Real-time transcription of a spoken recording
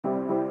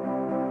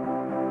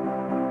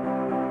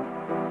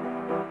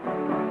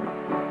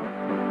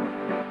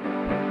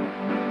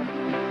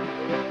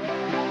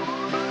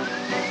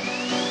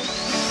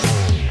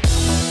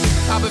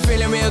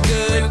real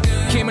good.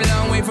 Came a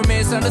long way from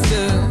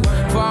misunderstood.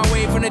 Far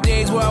away from the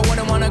days where I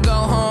wouldn't wanna go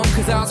home,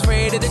 cause I was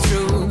afraid of the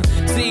truth.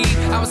 See,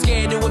 I was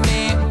scared to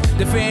admit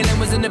the feeling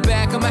was in the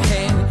back of my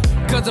head.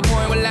 Cause the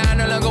point where line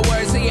no longer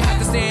works, so you have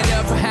to stand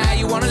up for how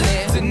you wanna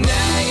live.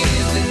 Tonight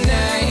is the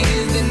night,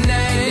 is the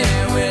night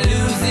that we're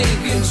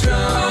losing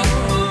control.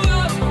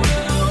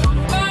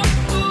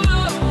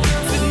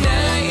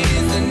 Tonight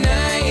is the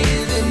night,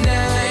 is the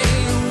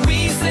night we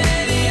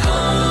set it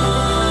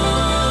on.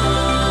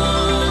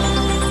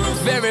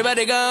 So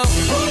everybody go.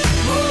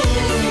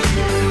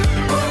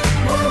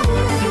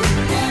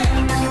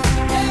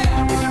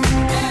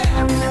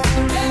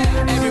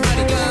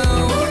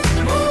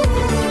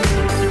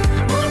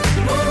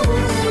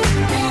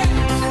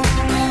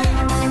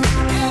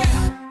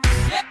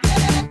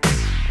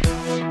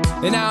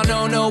 And I don't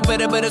know no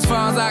better, but as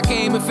far as I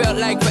came, it felt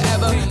like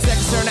forever.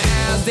 Seconds turn to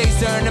hours, days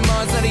turn to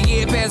months, let a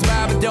year pass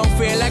by, but don't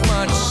feel like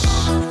much.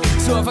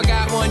 So if I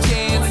got one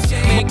chance,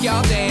 make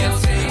y'all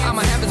dance.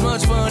 I'ma have as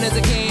much fun as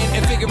I can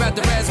and figure out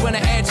the rest when I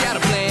hatch out a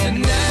plan.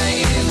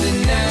 Tonight is the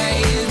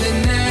night, is the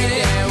night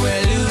that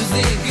we're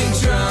losing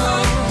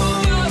control.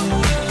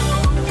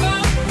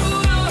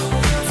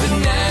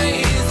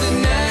 Tonight is the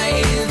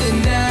night, is the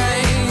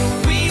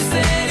night we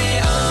set it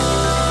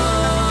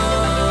on.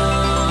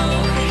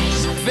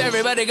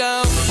 Everybody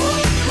go.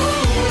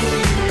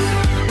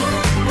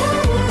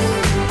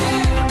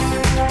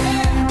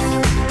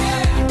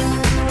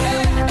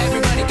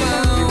 Everybody go.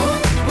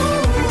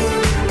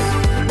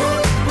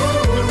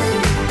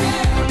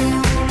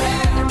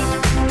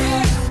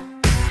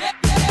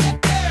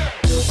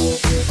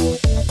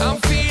 I'm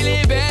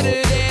feeling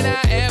better than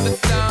I ever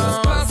thought. It's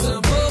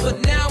possible, but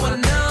now I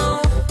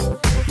know.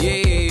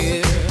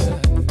 Yeah.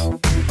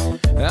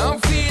 I'm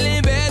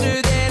feeling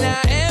better than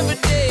I ever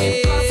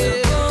did.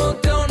 Impossible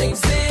don't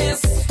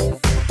exist.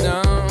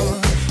 No,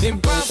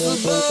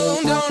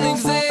 impossible don't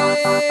exist.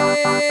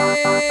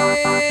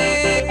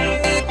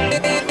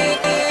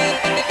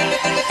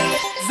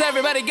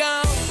 Everybody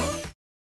go.